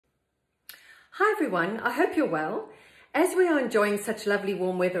Hi everyone, I hope you're well. As we are enjoying such lovely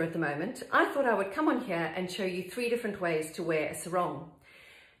warm weather at the moment, I thought I would come on here and show you 3 different ways to wear a sarong.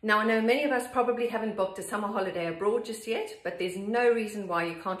 Now I know many of us probably haven't booked a summer holiday abroad just yet, but there's no reason why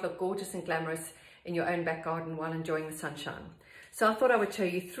you can't look gorgeous and glamorous in your own back garden while enjoying the sunshine. So I thought I would show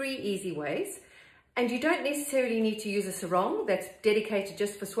you 3 easy ways. And you don't necessarily need to use a sarong that's dedicated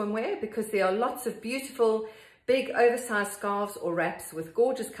just for swimwear, because there are lots of beautiful big oversized scarves or wraps with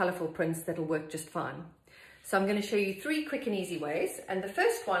gorgeous colorful prints that'll work just fine. So I'm going to show you 3 quick and easy ways, and the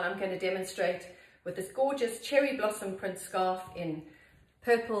first one I'm going to demonstrate with this gorgeous cherry blossom print scarf in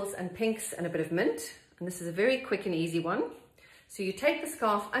purples and pinks and a bit of mint. And this is a very quick and easy one. So you take the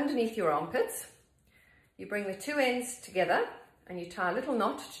scarf underneath your armpits, you bring the 2 ends together and you tie a little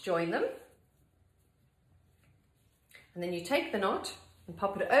knot to join them, and then you take the knot and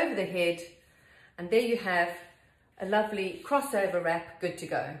pop it over the head, and there you have a lovely crossover wrap good to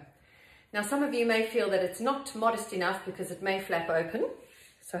go. Now some of you may feel that it's not modest enough because it may flap open,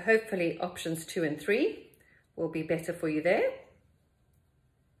 so hopefully options 2 and 3 will be better for you there.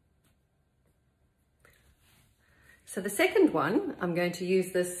 So the second one, I'm going to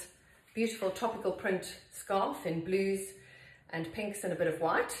use this beautiful tropical print scarf in blues and pinks and a bit of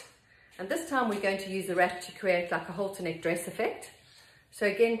white, and this time we're going to use the wrap to create like a halter neck dress effect. So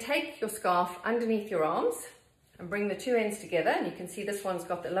again, take your scarf underneath your arms and bring the 2 ends together, and you can see this one's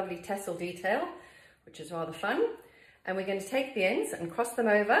got the lovely tassel detail, which is rather fun. And we're going to take the ends and cross them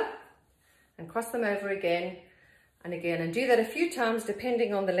over and cross them over again and again, and do that a few times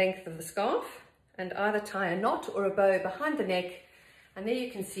depending on the length of the scarf, and either tie a knot or a bow behind the neck, and there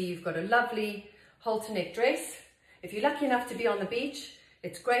you can see you've got a lovely halter neck dress. If you're lucky enough to be on the beach,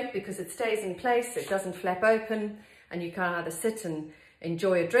 it's great because it stays in place, it doesn't flap open, and you can either sit and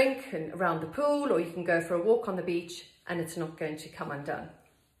enjoy a drink and around the pool, or you can go for a walk on the beach and it's not going to come undone.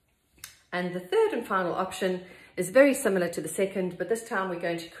 And the third and final option is very similar to the second, but this time we're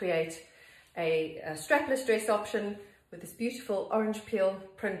going to create a strapless dress option with this beautiful orange peel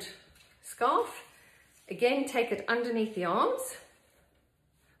print scarf. Again, take it underneath the arms.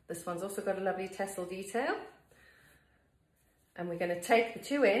 This one's also got a lovely tassel detail. And we're going to take the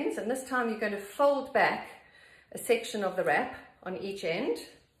 2 ends, and this time you're going to fold back a section of the wrap on each end,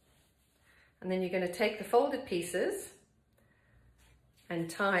 and then you're going to take the folded pieces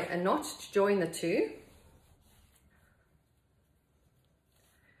and tie a knot to join the 2,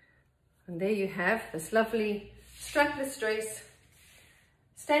 and there you have this lovely strapless dress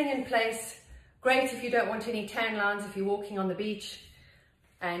staying in place. Great if you don't want any tan lines if you're walking on the beach,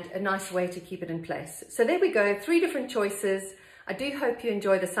 and a nice way to keep it in place. So there we go, 3 different choices. I do hope you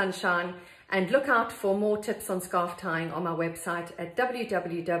enjoy the sunshine, and look out for more tips on scarf tying on my website at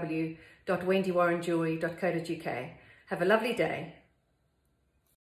www.wendywarrenjewelry.co.uk. Have a lovely day.